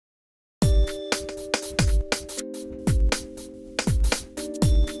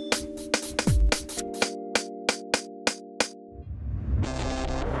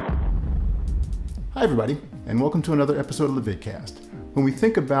Hi everybody, and welcome to another episode of the vidcast. When we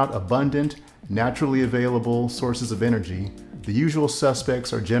think about abundant, naturally available sources of energy, the usual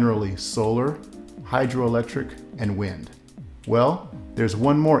suspects are generally solar, hydroelectric, and wind. Well, there's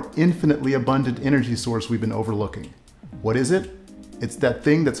one more infinitely abundant energy source we've been overlooking. What is it? It's that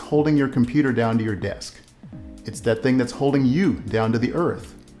thing that's holding your computer down to your desk. It's that thing that's holding you down to the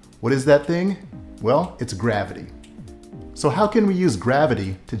earth. What is that thing? Well, it's gravity. So how can we use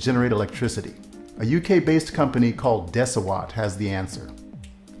gravity to generate electricity? A UK-based company called Deciwatt has the answer.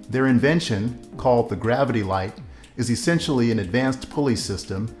 Their invention, called the gravity light, is essentially an advanced pulley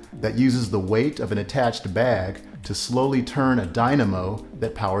system that uses the weight of an attached bag to slowly turn a dynamo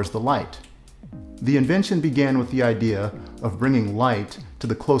that powers the light. The invention began with the idea of bringing light to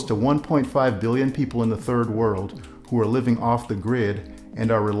the close to 1.5 billion people in the third world who are living off the grid and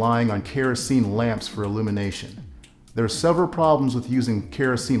are relying on kerosene lamps for illumination. There are several problems with using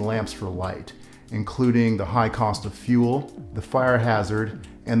kerosene lamps for light, including the high cost of fuel, the fire hazard,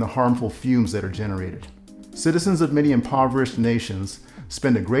 and the harmful fumes that are generated. Citizens of many impoverished nations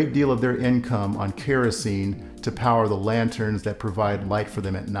spend a great deal of their income on kerosene to power the lanterns that provide light for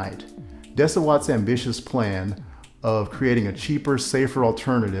them at night. Deciwatt's ambitious plan of creating a cheaper, safer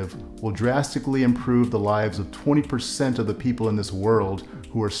alternative will drastically improve the lives of 20% of the people in this world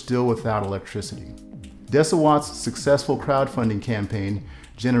who are still without electricity. Deciwatt's successful crowdfunding campaign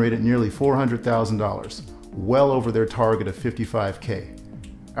generated nearly $400,000, well over their target of $55K.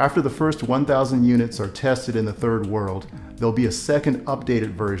 After the first 1,000 units are tested in the third world, there'll be a second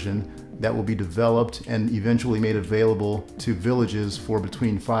updated version that will be developed and eventually made available to villages for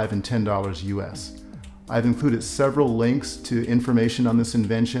between $5 and $10 US. I've included several links to information on this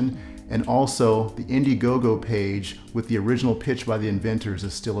invention, and also the Indiegogo page with the original pitch by the inventors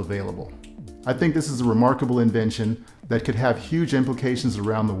is still available. I think this is a remarkable invention that could have huge implications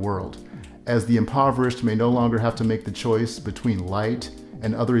around the world, as the impoverished may no longer have to make the choice between light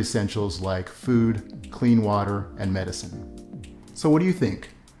and other essentials like food, clean water, and medicine. So what do you think?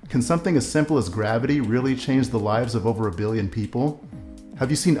 Can something as simple as gravity really change the lives of over 1 billion people?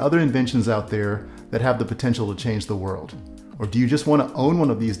 Have you seen other inventions out there that have the potential to change the world? Or do you just want to own one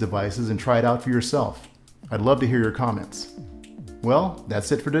of these devices and try it out for yourself? I'd love to hear your comments. Well,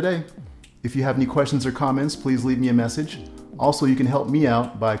 that's it for today. If you have any questions or comments, please leave me a message. Also, you can help me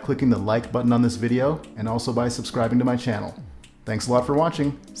out by clicking the like button on this video and also by subscribing to my channel. Thanks a lot for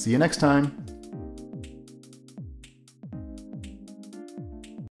watching. See you next time.